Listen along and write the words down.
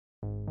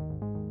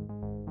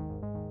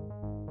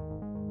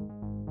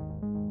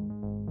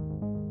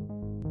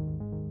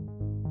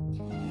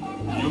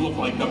look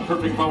like the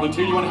perfect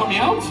volunteer. You want to help me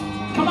out?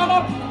 Come on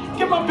up.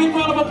 Give him a big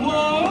round of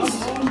applause.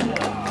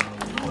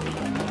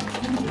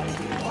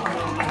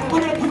 We're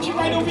going to put you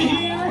right over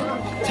here.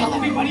 Tell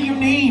everybody your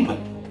name.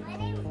 My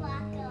name's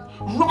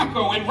Rocco.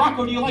 Rocco. And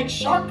Rocco, do you like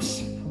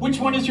sharks? Which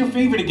one is your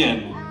favorite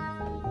again?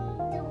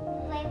 The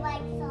great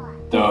white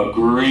shark. The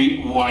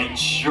great white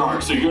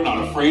shark. So you're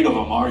not afraid of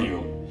them, are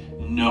you?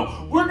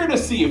 No. We're going to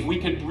see if we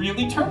could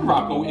really turn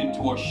Rocco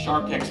into a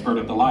shark expert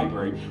at the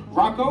library.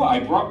 Rocco, I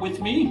brought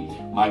with me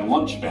my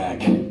lunch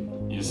bag.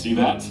 You see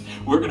that?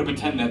 We're going to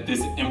pretend that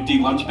this empty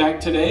lunch bag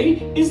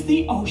today is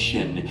the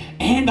ocean.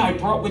 And I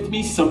brought with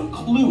me some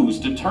clues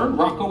to turn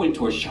Rocco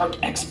into a shark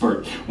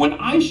expert. When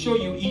I show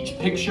you each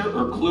picture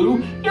or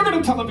clue, you're going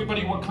to tell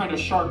everybody what kind of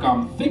shark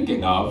I'm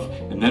thinking of,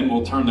 and then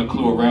we'll turn the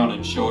clue around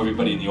and show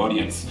everybody in the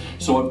audience.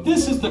 So if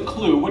this is the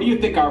clue, what do you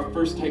think our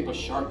first type of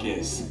shark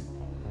is?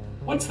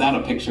 What's that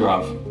a picture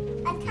of?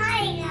 A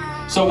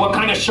tiger. So what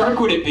kind of shark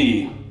would it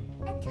be?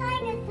 A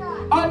tiger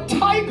shark. A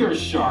tiger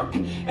shark.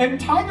 And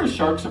tiger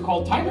sharks are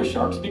called tiger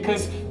sharks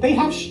because they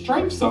have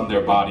stripes on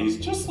their bodies,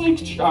 just like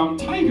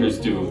tigers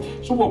do.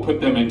 So we'll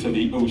put them into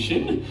the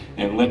ocean.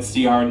 And let's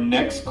see our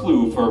next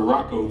clue for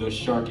Rocco, the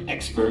shark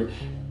expert.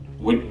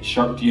 What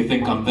shark do you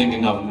think I'm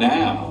thinking of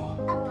now?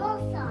 A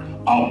bull shark.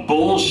 A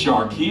bull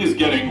shark. He is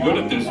getting good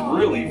at this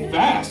really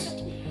fast.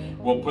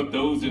 We'll put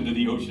those into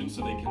the ocean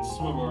so they can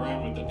swim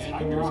around with the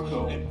tigers.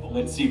 And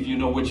let's see if you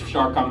know which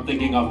shark I'm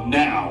thinking of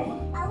now.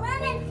 A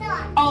lemon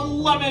shark. A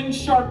lemon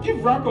shark.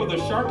 Give Rocco, the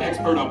shark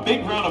expert, a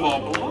big round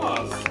of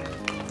applause.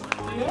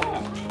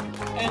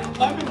 Yeah. And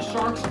lemon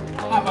sharks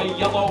have a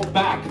yellow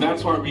back.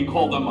 That's why we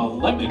call them a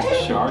lemon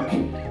shark.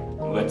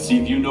 Let's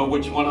see if you know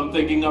which one I'm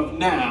thinking of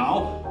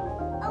now.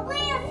 A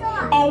whale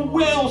shark. A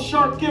whale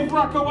shark. Give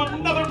Rocco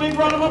another big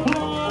round of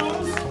applause.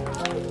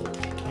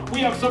 We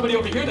have somebody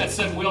over here that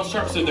said whale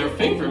sharks are their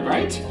favorite,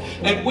 right?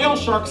 And whale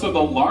sharks are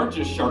the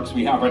largest sharks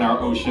we have in our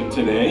ocean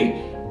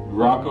today.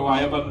 Rocco, I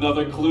have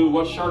another clue.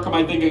 What shark am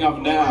I thinking of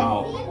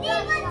now?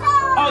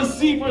 A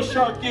zebra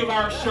shark. Give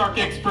our shark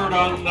expert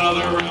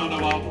another round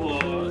of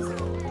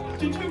applause.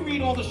 Did you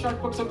read all the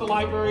shark books at the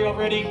library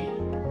already?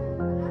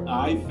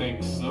 I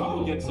think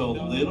so. It gets a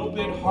little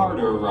bit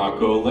harder,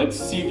 Rocco. Let's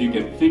see if you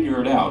can figure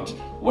it out.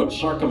 What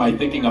shark am I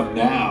thinking of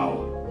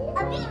now?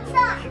 A beach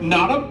shark.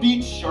 Not a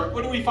beach shark.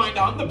 What do we find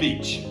on the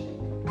beach?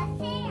 A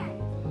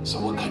sand.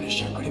 So what kind of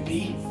shark would it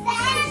be?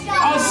 Sand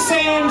shark. A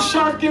sand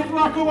shark. Give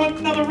Rocco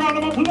another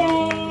round of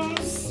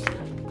applause.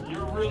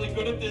 You're really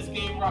good at this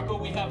game, Rocco.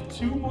 We have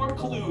 2 more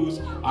clues.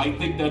 I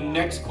think the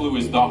next clue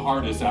is the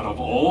hardest out of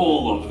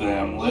all of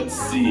them. Let's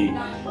see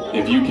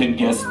if you can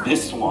guess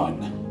this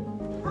one.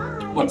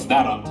 What's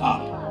that on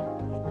top?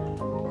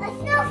 A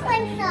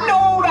snowflake shark.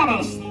 No, not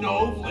a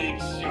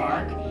snowflake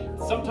shark.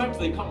 Sometimes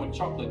they come with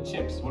chocolate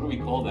chips. What do we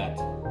call that? A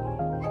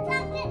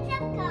chocolate chip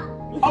shark.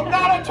 Oh,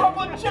 not a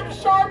chocolate chip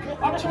shark.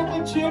 A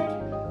chocolate chip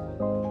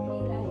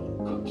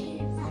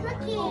cookie.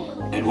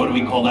 Cookie. And what do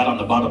we call that on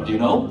the bottom? Do you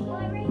know?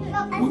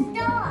 A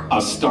star.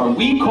 A star.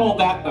 We call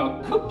that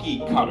the cookie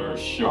cutter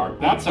shark.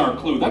 That's our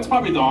clue. That's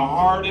probably the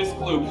hardest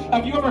clue.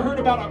 Have you ever heard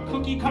about a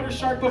cookie cutter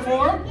shark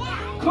before?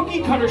 Yeah.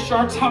 Cookie cutter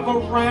sharks have a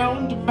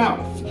round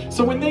mouth.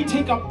 So when they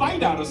take a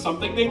bite out of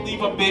something, they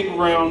leave a big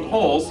round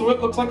hole so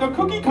it looks like a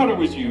cookie cutter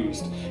was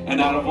used.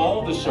 And out of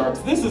all the sharks,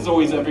 this is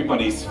always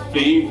everybody's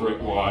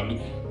favorite one.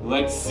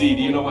 Let's see,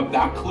 do you know what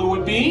that clue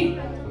would be?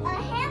 A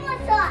hammer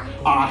shark.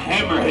 A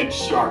hammerhead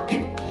shark.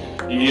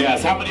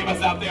 Yes, how many of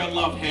us out there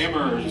love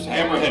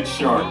hammerhead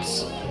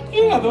sharks?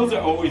 Yeah, those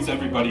are always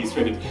everybody's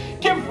favorite.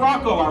 Give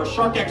Rocco, our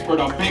shark expert,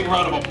 a big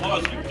round of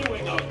applause. You're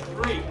doing a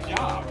great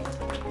job.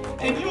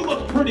 And you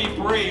look pretty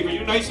brave. Are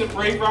you nice and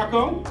brave,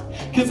 Rocco?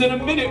 Because in a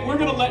minute, we're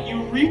going to let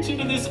you reach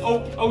into this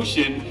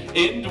ocean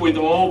in with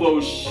all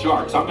those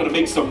sharks. I'm going to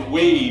make some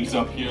waves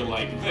up here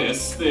like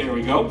this. There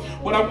we go.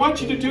 What I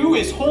want you to do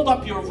is hold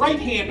up your right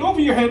hand over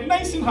your head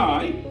nice and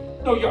high.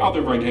 No, your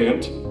other right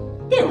hand.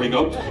 There we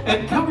go.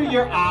 And cover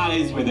your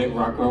eyes with it,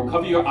 Rocco.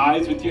 Cover your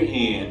eyes with your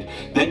hand.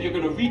 Then you're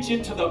going to reach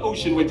into the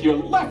ocean with your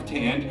left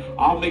hand.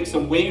 I'll make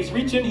some waves.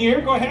 Reach in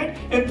here. Go ahead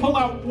and pull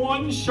out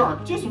one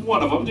shark. Just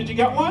one of them. Did you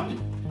get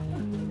one?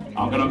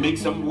 I'm going to make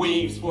some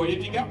waves for you.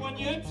 Did you get one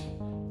yet?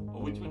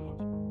 Oh, which one?